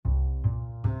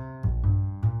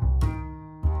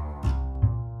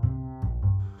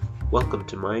Welcome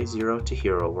to My Zero to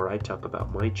Hero, where I talk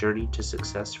about my journey to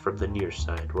success from the near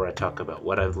side, where I talk about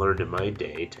what I've learned in my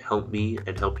day to help me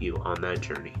and help you on that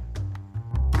journey.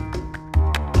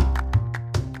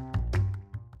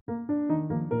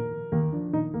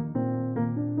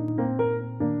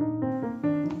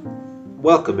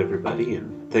 Welcome everybody,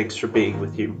 and thanks for being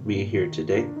with me here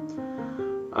today.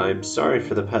 I'm sorry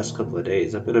for the past couple of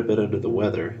days. I've been a bit under the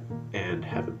weather and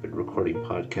haven't been recording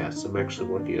podcasts. I'm actually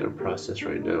working on a process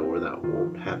right now where that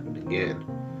won't happen again.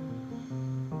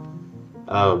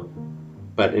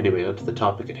 But anyway, on to the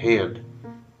topic at hand.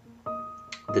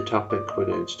 The topic we're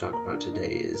going to talk about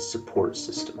today is support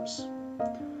systems.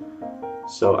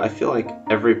 So I feel like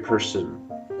every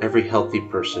healthy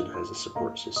person has a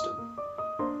support system.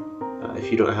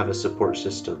 If you don't have a support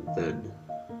system, then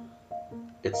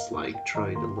it's like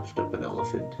trying to lift up an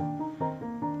elephant.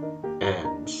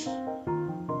 And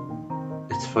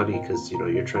it's funny because,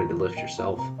 you're trying to lift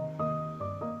yourself,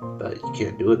 but you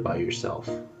can't do it by yourself.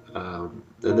 And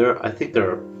I think there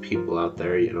are people out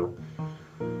there,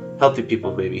 healthy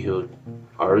people maybe who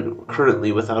are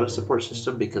currently without a support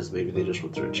system because maybe they just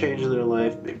went through a change in their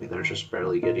life, maybe they're just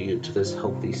barely getting into this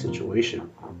healthy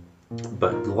situation.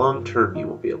 But long term, you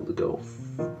won't be able to go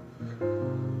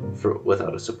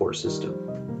without a support system.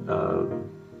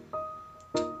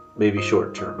 Maybe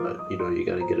short term, but you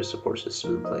got to get a support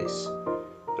system in place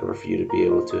in order for you to be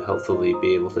able to healthily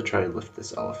be able to try and lift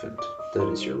this elephant that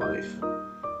is your life.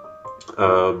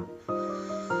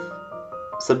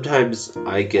 Sometimes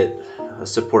I get a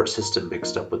support system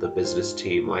mixed up with a business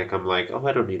team. I'm like, oh,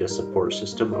 I don't need a support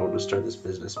system. I want to start this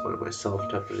business by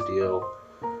myself type of deal.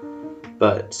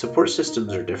 But support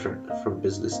systems are different from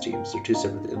business teams. They're two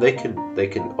separate things. They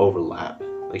can overlap.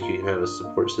 Like you can have a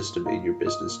support system in your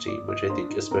business team, which I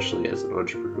think, especially as an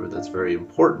entrepreneur, that's very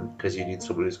important because you need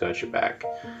someone who's got your back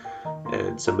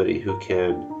and somebody who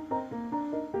can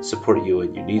support you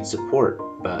when you need support.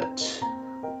 But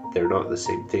they're not the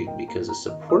same thing, because a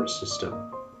support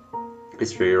system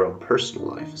is for your own personal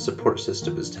life. A support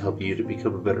system is to help you to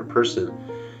become a better person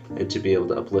and to be able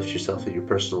to uplift yourself in your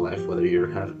personal life, whether you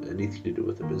have anything to do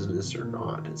with the business or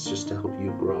not. It's just to help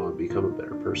you grow and become a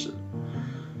better person.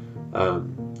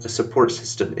 A support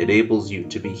system enables you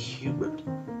to be human,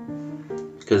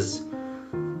 because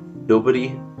nobody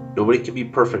can be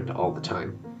perfect all the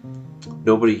time.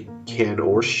 Nobody can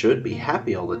or should be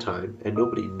happy all the time, and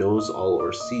nobody knows all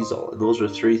or sees all. And those are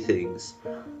three things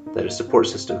that a support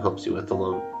system helps you with,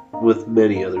 along with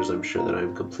many others I'm sure that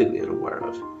I'm completely unaware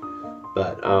of.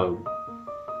 But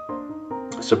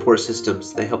support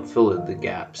systems, they help fill in the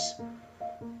gaps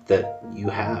that you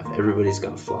have. Everybody's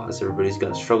got flaws, everybody's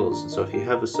got struggles, and so if you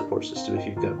have a support system, if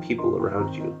you've got people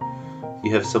around you,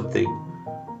 you have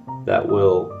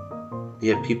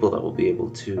people that will be able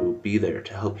to be there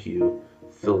to help you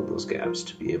fill those gaps,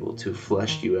 to be able to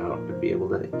flesh you out and be able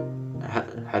to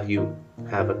have you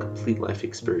have a complete life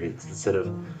experience, instead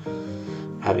of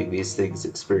having these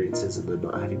experiences and then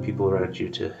not having people around you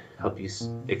to help you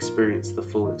experience the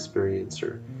full experience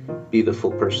or be the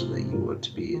full person that you want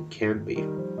to be and can be.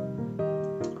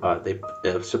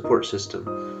 The support system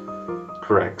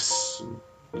corrects,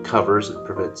 covers, and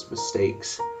prevents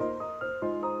mistakes.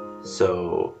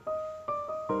 So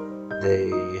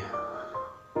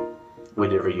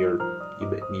whenever you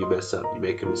mess up, you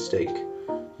make a mistake,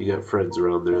 you got friends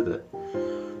around there that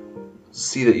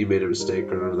see that you made a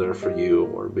mistake and are there for you,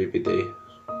 or maybe they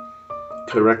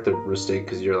correct the mistake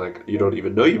because you don't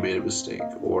even know you made a mistake,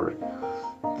 or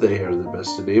they are the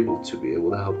best and able to be able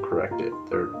to help correct it.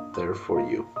 They're there for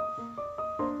you.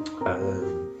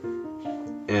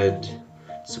 And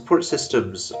support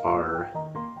systems are,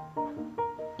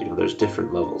 there's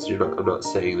different levels. I'm not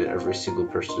saying that every single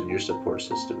person in your support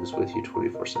system is with you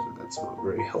 24/7. That's not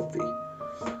very healthy.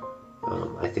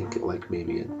 I think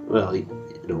maybe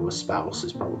a spouse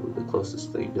is probably the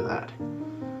closest thing to that.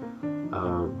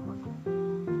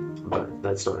 But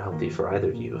that's not healthy for either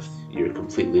of you if you're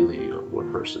completely leaning on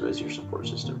one person as your support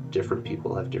system. Different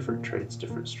people have different traits,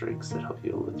 different strengths that help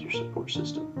you with your support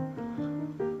system.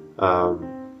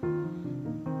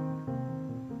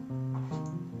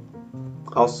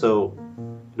 Also,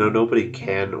 nobody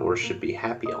can or should be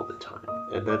happy all the time,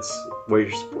 and that's where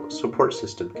your support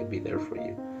system can be there for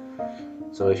you.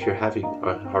 So if you're having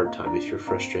a hard time, if you're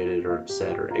frustrated or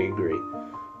upset or angry,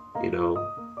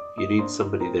 you need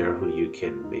somebody there who you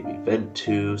can maybe vent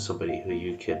to, somebody who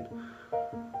you can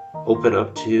open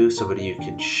up to, somebody you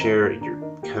can share your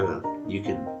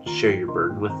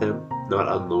burden with them, not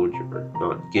unload your burden,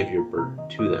 not give your burden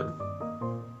to them,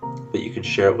 but you can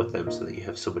share it with them so that you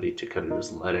have somebody to kind of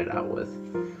just let it out with.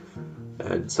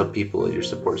 And some people in your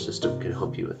support system can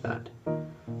help you with that.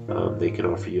 They can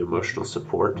offer you emotional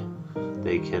support.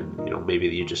 They can, maybe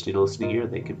you just need a listening ear.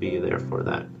 They can be there for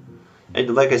that.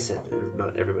 And like I said,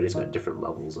 not everybody's got different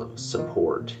levels of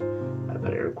support. I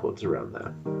put air quotes around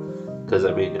that. Because,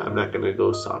 I'm not going to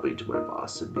go sobbing to my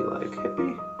boss and be like,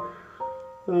 hey,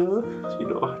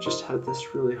 I just had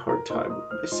this really hard time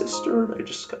with my sister, and I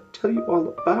just got to tell you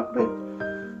all about it.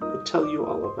 I tell you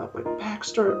all about my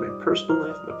backstory, my personal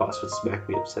life. My boss would smack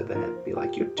me upside the head and be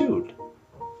like, you dude,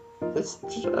 I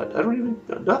don't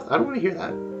want to hear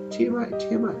that. TMI,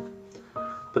 TMI.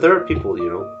 But there are people,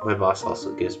 my boss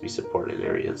also gives me support in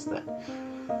areas that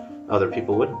other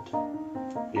people wouldn't.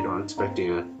 I'm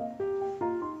expecting a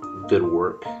good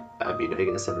work. I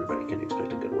guess everybody can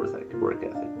expect a good work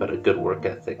ethic, but a good work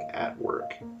ethic at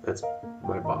work. That's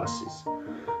my boss.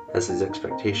 Has these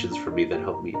expectations for me that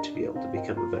help me to be able to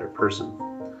become a better person.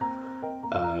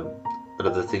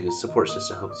 Another thing a support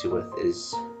system helps you with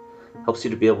is helps you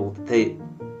to be able to,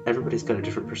 everybody's got a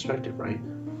different perspective, right?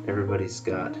 Everybody's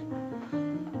got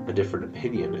a different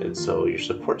opinion, and so your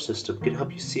support system can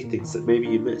help you see things that maybe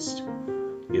you missed.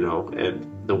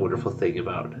 And the wonderful thing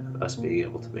about us being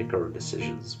able to make our own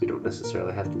decisions, we don't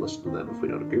necessarily have to listen to them if we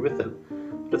don't agree with them,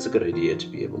 but it's a good idea to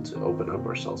be able to open up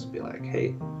ourselves and be like,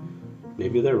 hey,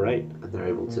 maybe they're right, and they're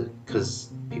able to, because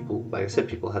people, like I said,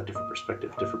 people have different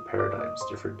perspectives, different paradigms,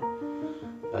 different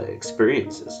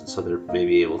experiences, and so they're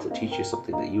maybe able to teach you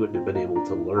something that you wouldn't have been able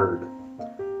to learn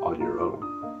on your own.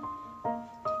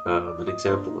 An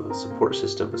example of a support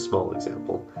system, a small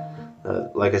example.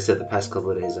 Like I said, the past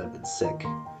couple of days I've been sick,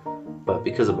 but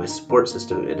because of my support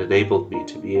system, it enabled me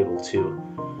to be able to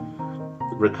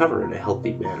recover in a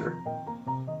healthy manner.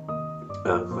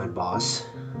 My boss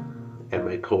and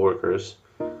my coworkers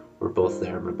were both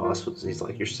there. My boss he's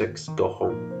like, you're sick, go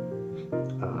home.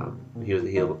 He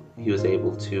was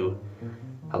able to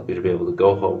help me to be able to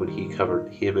go home, and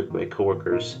him and my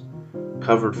coworkers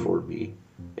covered for me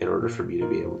in order for me to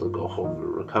be able to go home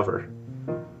and recover.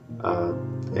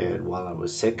 And while I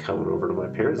was sick, I went over to my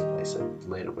parents' place. I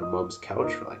laid on my mom's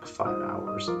couch for like 5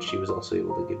 hours, and she was also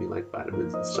able to give me like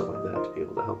vitamins and stuff like that to be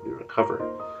able to help me recover.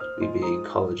 Me being a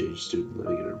college-age student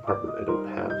living in an apartment, I don't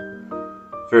have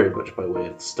very much by way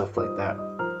of stuff like that.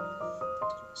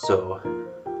 So,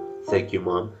 thank you,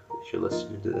 Mom, if you're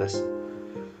listening to this.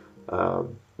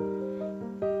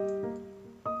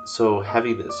 So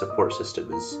having that support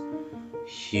system is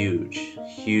huge.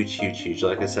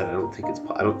 Like I said,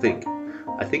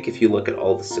 I think if you look at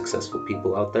all the successful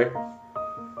people out there,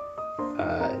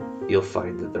 you'll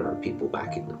find that there are people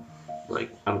backing them.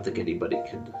 Like, I don't think anybody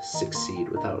can succeed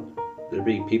without there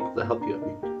being people to help you.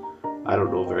 I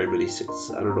don't know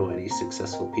any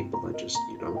successful people that just,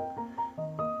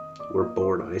 were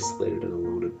born isolated and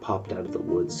alone and popped out of the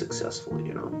woods successful,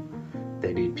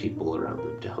 They need people around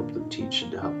them to help them teach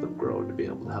and to help them grow and to be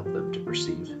able to help them to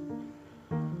perceive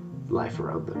life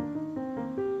around them.